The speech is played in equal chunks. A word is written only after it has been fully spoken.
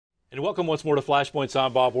And welcome once more to Flashpoints.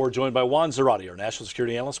 I'm Bob Ward, joined by Juan Zarate, our national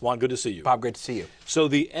security analyst. Juan, good to see you. Bob, great to see you. So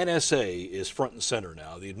the NSA is front and center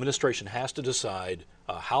now. The administration has to decide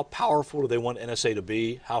how powerful do they want NSA to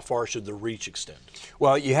be? How far should the reach extend?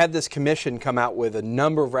 Well, you had this commission come out with a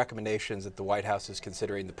number of recommendations that the White House is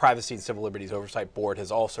considering. The Privacy and Civil Liberties Oversight Board has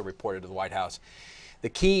also reported to the White House. The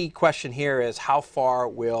key question here is how far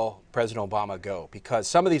will President Obama go? Because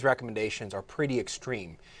some of these recommendations are pretty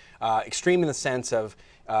extreme. Extreme in the sense of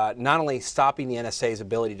not only stopping the NSA's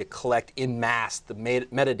ability to collect en masse the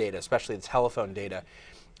metadata, especially the telephone data,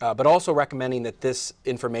 but also recommending that this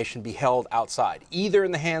information be held outside, either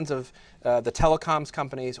in the hands of the telecoms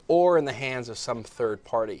companies or in the hands of some third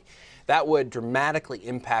party. That would dramatically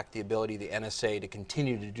impact the ability of the NSA to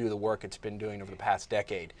continue to do the work it's been doing over the past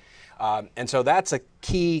decade. And so that's a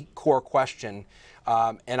key core question,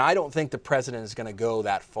 and I don't think the president is going to go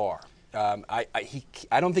that far.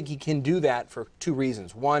 I don't think he can do that for two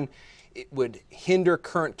reasons. One, it would hinder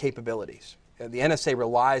current capabilities. The NSA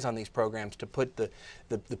relies on these programs to put the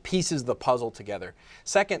pieces of the puzzle together.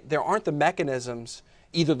 Second, there aren't the mechanisms,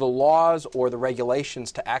 either the laws or the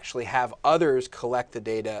regulations, to actually have others collect the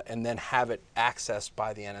data and then have it accessed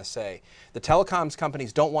by the NSA. The telecoms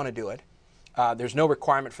companies don't want to do it. There's no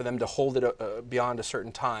requirement for them to hold it beyond a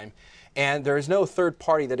certain time. And there is no third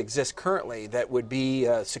party that exists currently that would be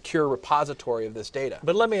a secure repository of this data.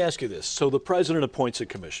 But let me ask you this. So the president appoints a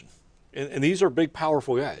commission, and these are big,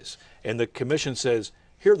 powerful guys. And the commission says,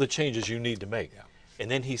 here are the changes you need to make. Yeah.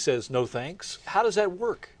 And then he says, no thanks. How does that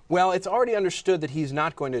work? Well, it's already understood that he's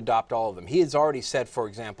not going to adopt all of them. He has already said, for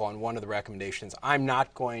example, on one of the recommendations, I'm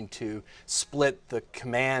not going to split the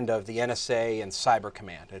command of the NSA and Cyber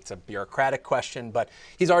Command. It's a bureaucratic question, but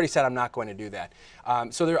he's already said, I'm not going to do that.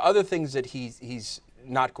 So there are other things that he's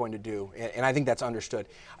not going to do, and I think that's understood.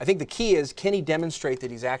 I think the key is, can he demonstrate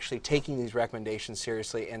that he's actually taking these recommendations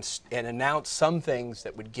seriously and announce some things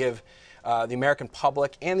that would give the American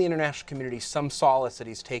public and the international community some solace that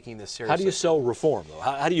he's taking this seriously. How do you sell reform, though?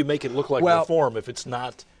 How do you make it look like reform if it's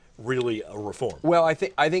not really a reform? Well, I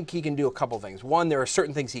think he can do a couple things. One, there are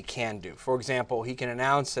certain things he can do. For example, he can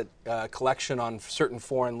announce that collection on certain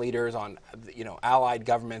foreign leaders, on allied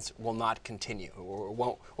governments, will not continue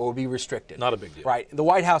or will be restricted. Not a big deal. Right. The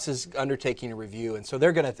White House is undertaking a review, and so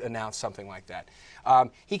they're going to announce something like that.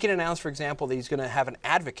 He can announce, for example, that he's going to have an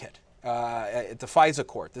advocate at the FISA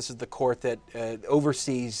court. This is the court that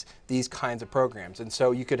oversees these kinds of programs. And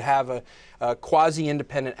so you could have a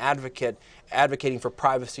quasi-independent advocate advocating for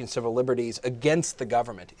privacy and civil liberties against the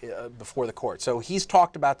government before the court. So he's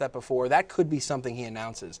talked about that before. That could be something he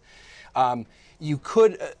announces. You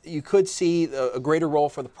could see a greater role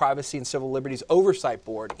for the Privacy and Civil Liberties Oversight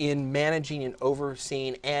Board in managing and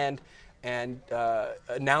overseeing and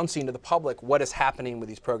announcing to the public what is happening with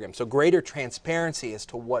these programs. So greater transparency as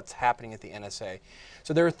to what's happening at the NSA.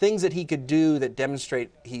 So there are things that he could do that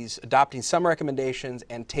demonstrate he's adopting some recommendations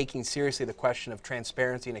and taking seriously the question of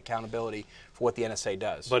transparency and accountability for what the NSA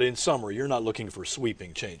does. But in summary, you're not looking for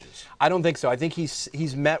sweeping changes. I don't think so. I think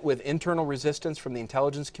he's met with internal resistance from the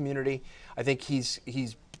intelligence community. I think he's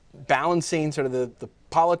balancing sort of the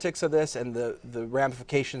politics of this and the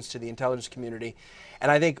ramifications to the intelligence community. And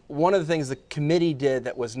I think one of the things the committee did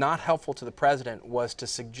that was not helpful to the president was to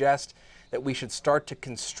suggest that we should start to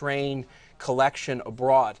constrain collection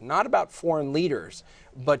abroad, not about foreign leaders,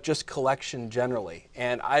 but just collection generally.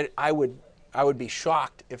 And I would be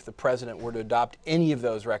shocked if the president were to adopt any of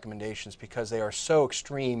those recommendations, because they are so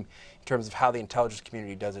extreme in terms of how the intelligence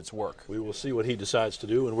community does its work. We will see what he decides to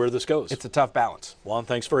do and where this goes. It's a tough balance. Juan,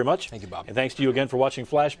 thanks very much. Thank you, Bob. And thanks to you again for watching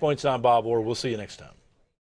Flashpoints. I'm Bob Ward. We'll see you next time.